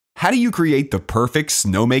How do you create the perfect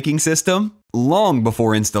snowmaking system? Long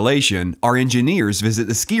before installation, our engineers visit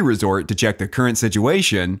the ski resort to check the current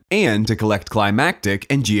situation and to collect climatic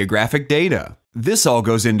and geographic data. This all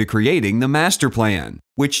goes into creating the master plan,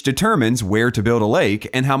 which determines where to build a lake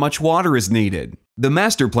and how much water is needed. The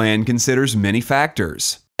master plan considers many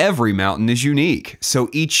factors. Every mountain is unique, so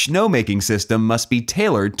each snowmaking system must be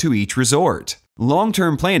tailored to each resort.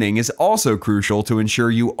 Long-term planning is also crucial to ensure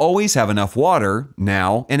you always have enough water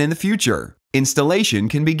now and in the future. Installation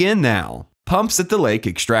can begin now. Pumps at the lake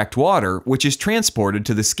extract water, which is transported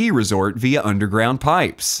to the ski resort via underground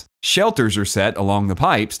pipes. Shelters are set along the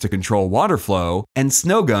pipes to control water flow, and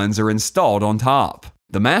snow guns are installed on top.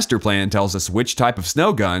 The master plan tells us which type of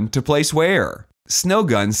snow gun to place where. Snow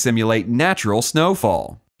guns simulate natural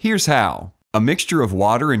snowfall. Here's how. A mixture of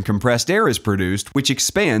water and compressed air is produced, which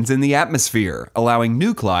expands in the atmosphere, allowing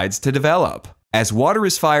nuclides to develop. As water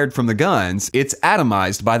is fired from the guns, it's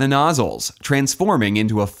atomized by the nozzles, transforming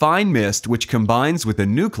into a fine mist which combines with the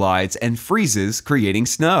nuclides and freezes, creating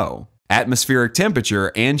snow. Atmospheric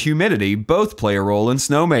temperature and humidity both play a role in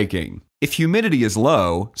snowmaking. If humidity is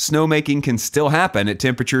low, snowmaking can still happen at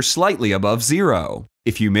temperatures slightly above zero.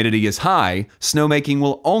 If humidity is high, snowmaking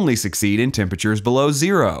will only succeed in temperatures below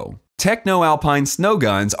zero. TechnoAlpin snow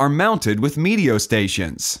guns are mounted with meteo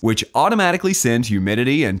stations, which automatically send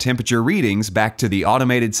humidity and temperature readings back to the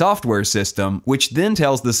automated software system, which then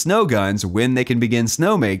tells the snow guns when they can begin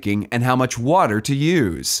snowmaking and how much water to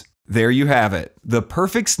use. There you have it, the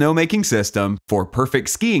perfect snowmaking system for perfect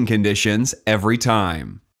skiing conditions every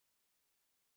time.